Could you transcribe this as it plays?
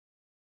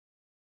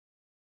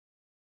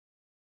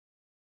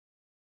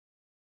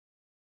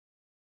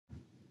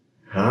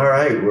All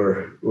right,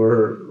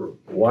 we're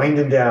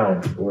winding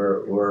down.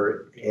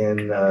 We're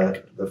in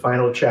the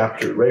final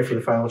chapter, ready for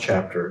the final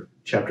chapter,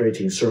 chapter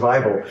 18,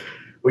 survival,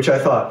 which I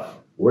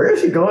thought, where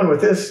is he going with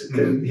this?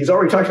 Because he's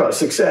already talked about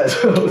success.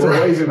 So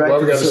ways back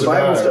to the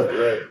survival stuff.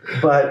 Right.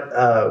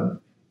 But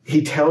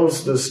he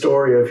tells the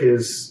story of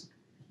his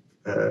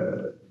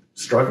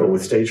struggle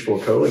with stage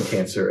 4 colon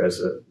cancer as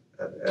a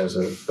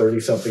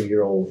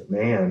 30-something-year-old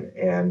man,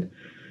 and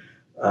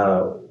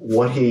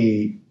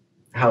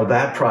how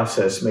that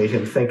process made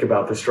him think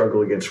about the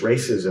struggle against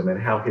racism, and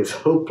how his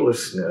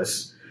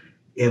hopelessness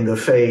in the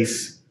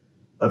face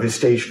of his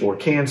stage 4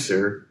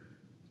 cancer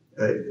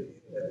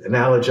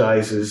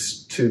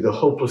analogizes to the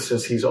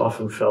hopelessness he's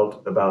often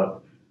felt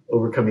about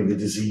overcoming the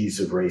disease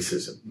of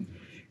racism.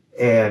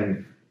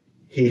 And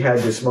he had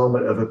this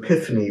moment of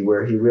epiphany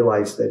where he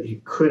realized that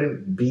he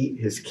couldn't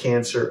beat his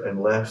cancer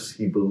unless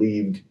he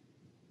believed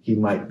he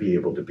might be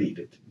able to beat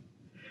it.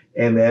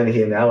 And then he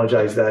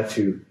analogized that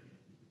to,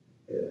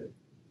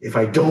 if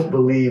I don't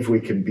believe we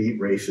can beat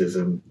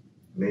racism,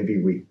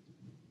 maybe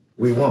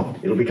we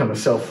won't. It'll become a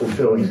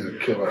self-fulfilling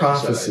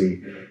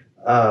prophecy.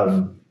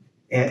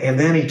 And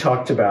then he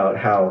talked about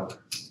how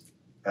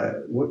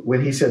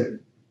when he said,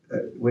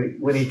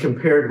 when he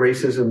compared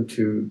racism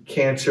to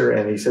cancer,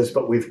 and he says,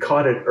 but we've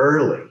caught it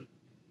early.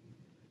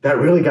 That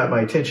really got my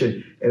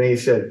attention. And he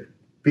said,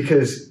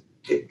 because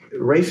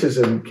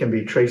racism can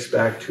be traced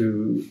back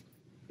to,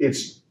 it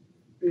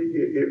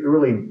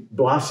really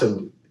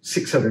blossomed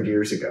 600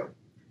 years ago.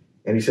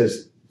 And he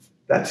says,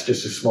 that's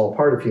just a small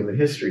part of human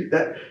history.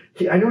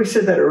 I know he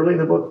said that early in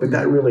the book, but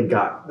that really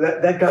got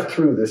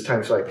through this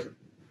time. It's like,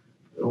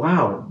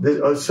 wow.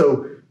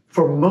 So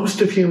for most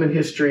of human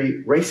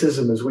history,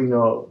 racism, as we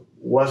know,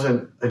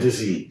 wasn't a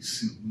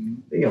disease.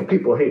 Mm-hmm.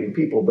 People hating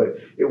people, but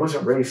it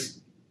wasn't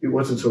race. It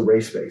wasn't so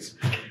race-based.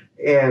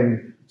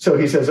 And so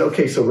he says,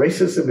 okay, so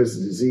racism is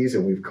a disease,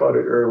 and we've caught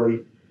it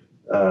early,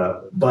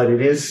 but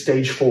it is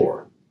stage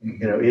 4.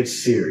 Mm-hmm.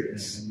 It's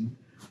serious.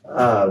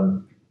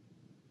 Mm-hmm.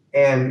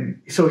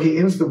 And so he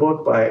ends the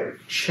book by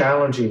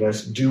challenging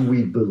us: do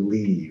we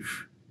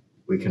believe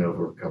we can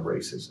overcome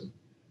racism?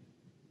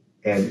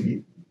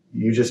 And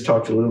you just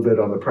talked a little bit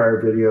on the prior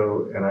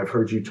video, and I've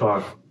heard you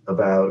talk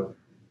about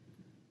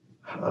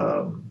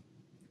how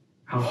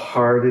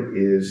hard it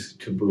is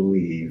to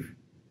believe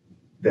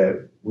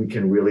that we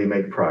can really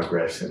make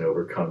progress and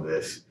overcome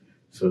this.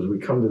 So as we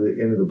come to the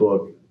end of the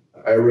book,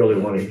 I really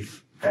want to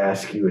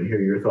ask you and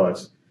hear your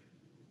thoughts.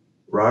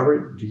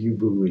 Robert, do you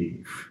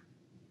believe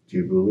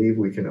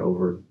we can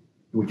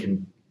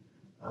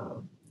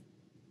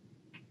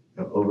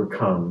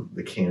overcome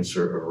the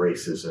cancer of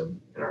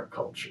racism in our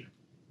culture?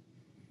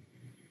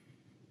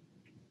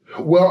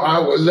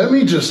 Well, let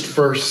me just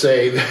first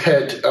say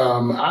that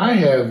I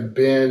have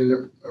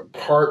been a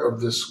part of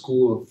this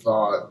school of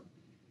thought.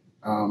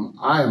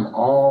 I am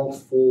all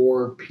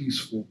for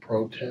peaceful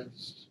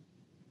protests,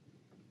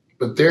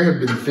 but there have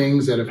been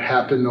things that have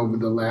happened over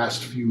the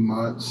last few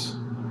months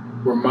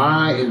where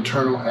my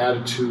internal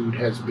attitude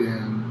has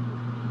been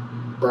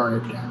burn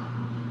it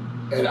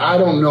down. And I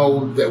don't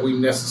know that we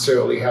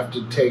necessarily have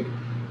to take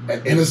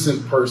an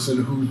innocent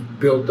person who's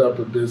built up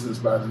a business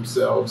by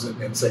themselves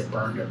and say,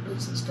 burn their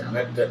business down.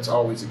 That's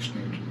always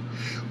extreme to me.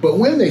 But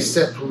when they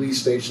set police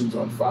stations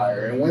on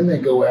fire and when they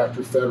go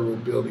after federal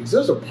buildings,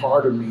 there's a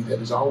part of me that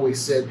has always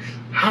said,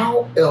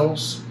 how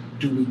else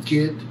do we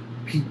get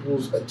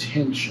people's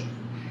attention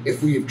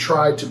if we have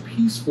tried to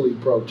peacefully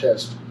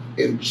protest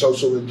in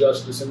social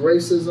injustice and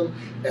racism,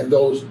 and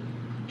those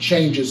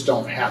changes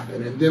don't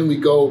happen? And then we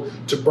go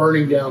to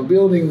burning down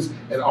buildings,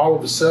 and all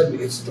of a sudden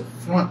it's the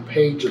front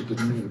page of the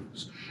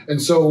news. And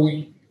so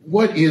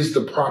what is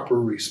the proper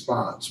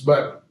response?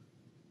 But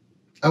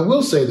I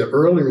will say that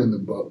earlier in the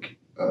book,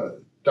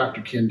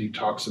 Dr. Kendi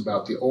talks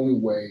about the only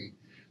way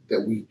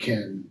that we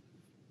can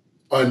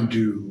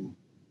undo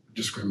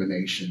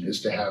discrimination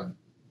is to have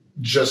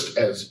just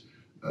as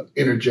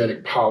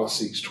energetic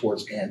policies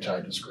towards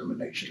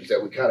anti-discrimination, is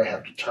that we kind of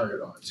have to turn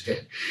it on its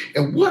head.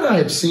 And what I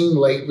have seen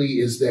lately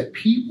is that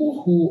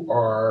people who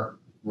are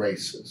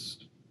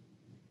racist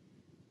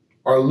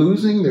are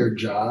losing their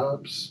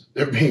jobs.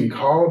 They're being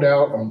called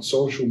out on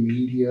social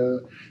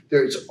media.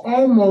 It's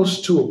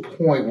almost to a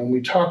point when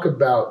we talk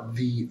about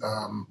the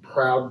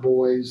Proud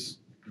Boys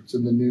that's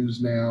in the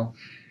news now,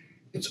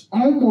 it's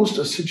almost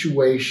a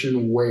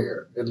situation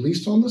where, at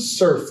least on the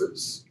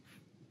surface,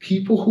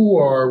 people who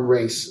are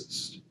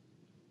racist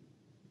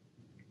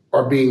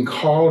are being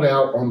called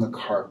out on the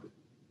carpet.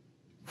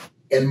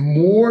 And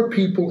more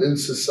people in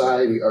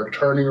society are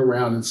turning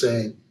around and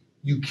saying,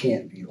 you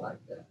can't be like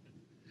that.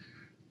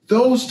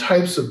 Those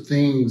types of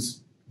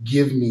things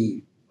give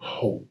me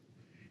hope.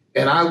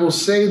 And I will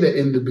say that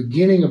in the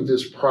beginning of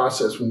this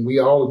process, when we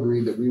all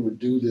agreed that we would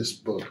do this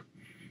book,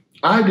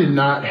 I did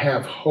not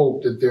have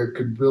hope that there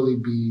could really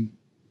be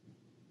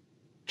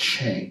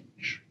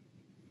change.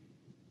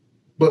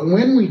 But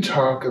when we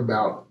talk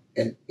about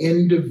an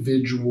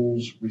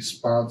individual's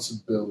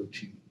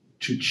responsibility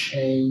to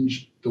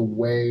change the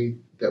way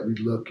that we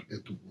look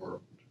at the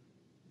world,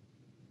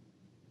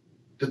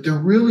 that there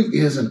really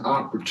is an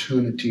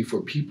opportunity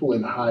for people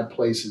in high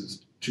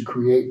places to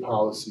create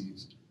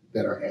policies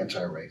that are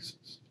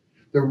anti-racist.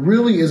 There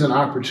really is an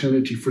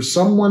opportunity for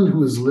someone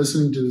who is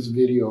listening to this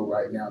video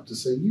right now to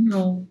say, you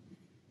know,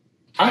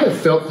 I have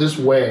felt this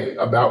way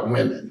about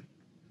women.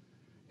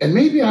 And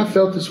maybe I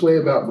felt this way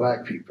about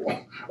Black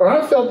people. Or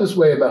I felt this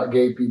way about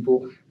gay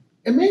people.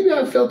 And maybe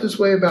I felt this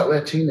way about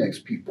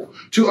Latinx people.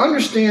 To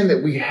understand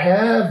that we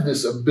have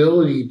this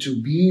ability to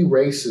be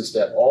racist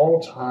at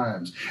all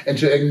times and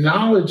to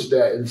acknowledge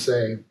that and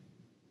say,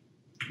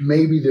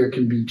 maybe there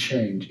can be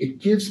change. It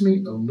gives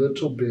me a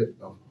little bit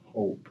of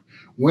hope.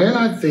 When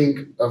I think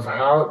of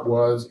how it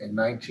was in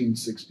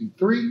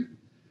 1963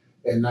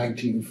 and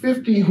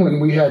 1950, when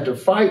we had to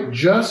fight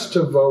just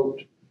to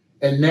vote,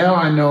 and now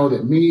I know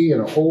that me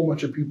and a whole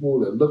bunch of people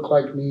that look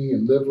like me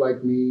and live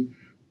like me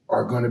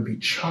are going to be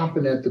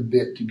chomping at the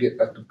bit to get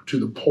to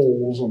the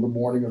polls on the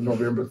morning of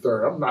November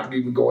 3rd. I'm not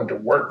even going to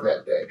work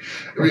that day.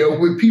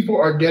 When people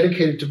are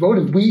dedicated to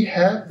voting, we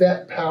have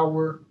that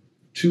power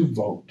to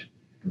vote.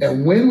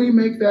 And when we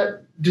make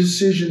that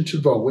decision to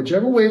vote,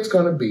 whichever way it's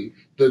going to be,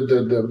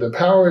 the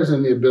power is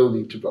in the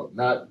ability to vote,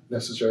 not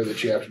necessarily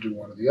that you have to do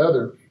one or the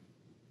other.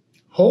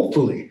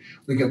 Hopefully,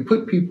 we can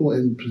put people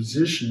in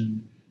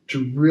position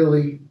to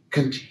really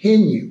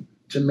continue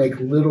to make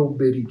little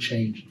bitty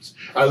changes.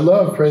 I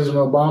love President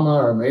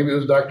Obama, or maybe it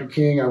was Dr.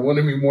 King. I want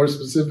to be more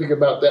specific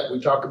about that. We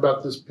talk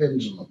about this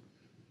pendulum.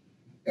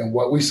 And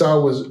what we saw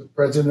was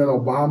President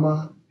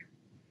Obama,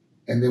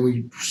 and then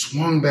we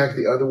swung back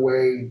the other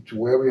way to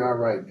where we are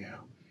right now.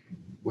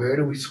 Where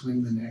do we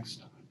swing the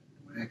next time?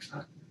 Next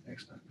time.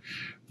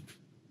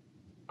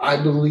 I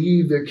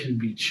believe there can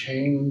be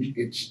change.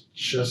 It's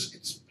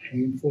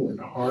painful and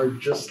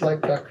hard, just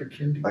like Dr.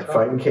 Kendi. Like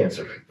fighting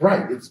cancer.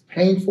 Right. It's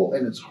painful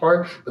and it's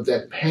hard, but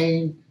that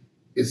pain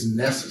is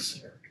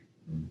necessary.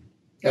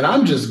 And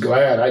I'm just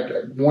glad.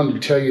 I wanted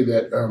to tell you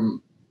that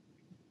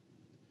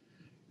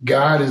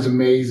God is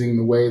amazing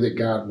the way that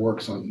God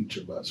works on each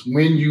of us.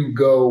 When you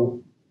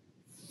go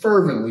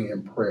fervently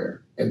in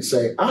prayer and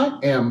say, I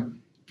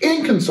am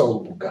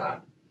inconsolable,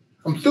 God.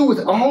 I'm through with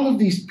all of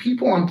these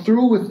people. I'm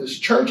through with this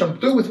church. I'm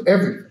through with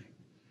everything.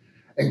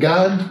 And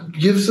God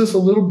gives us a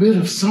little bit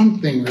of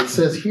something that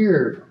says,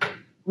 here,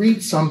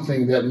 read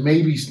something that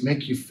maybe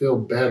make you feel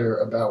better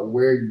about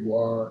where you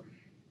are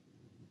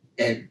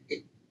and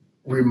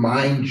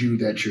remind you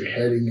that you're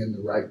heading in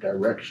the right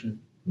direction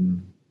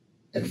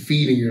and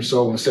feeding your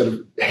soul instead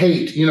of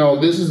hate. You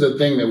know, this is the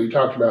thing that we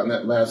talked about in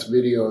that last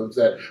video, is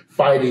that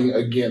fighting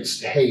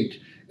against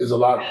hate is a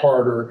lot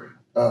harder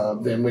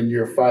than when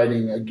you're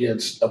fighting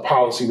against a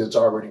policy that's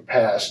already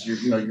passed.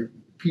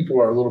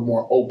 People are a little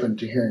more open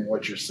to hearing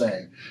what you're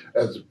saying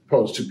as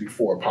opposed to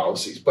before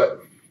policies. But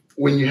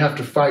when you have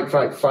to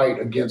fight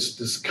against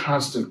this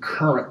constant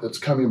current that's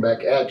coming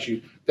back at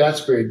you,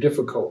 that's very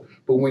difficult.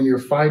 But when you're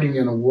fighting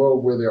in a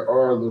world where there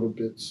are little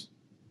bits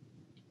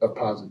of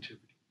positivity,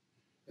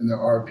 and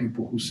there are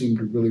people who seem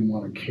to really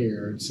want to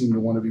care and seem to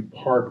want to be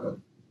part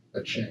of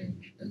a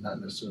change and not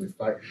necessarily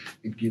fight,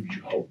 it gives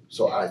you hope.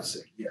 So I'd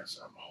say, yes,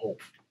 I'm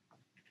hopeful.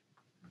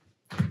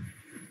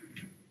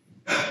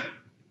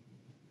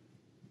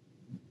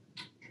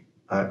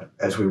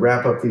 As we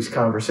wrap up these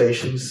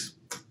conversations,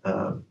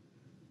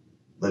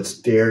 let's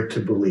dare to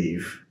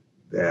believe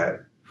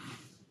that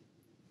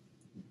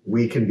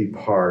we can be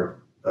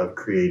part of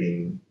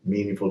creating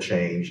meaningful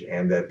change,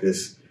 and that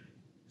this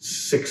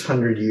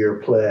 600-year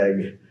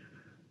plague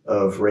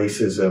of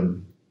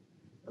racism,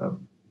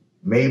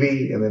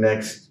 maybe in the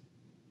next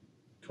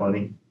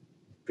 20,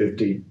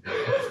 50,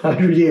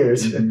 100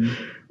 years,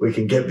 we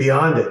can get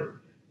beyond it.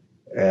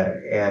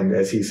 And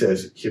as he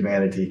says,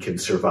 humanity can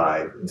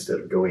survive instead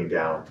of going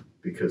down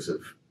because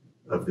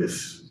of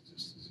this.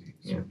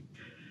 Yeah.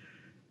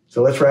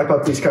 So let's wrap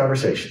up these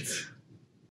conversations.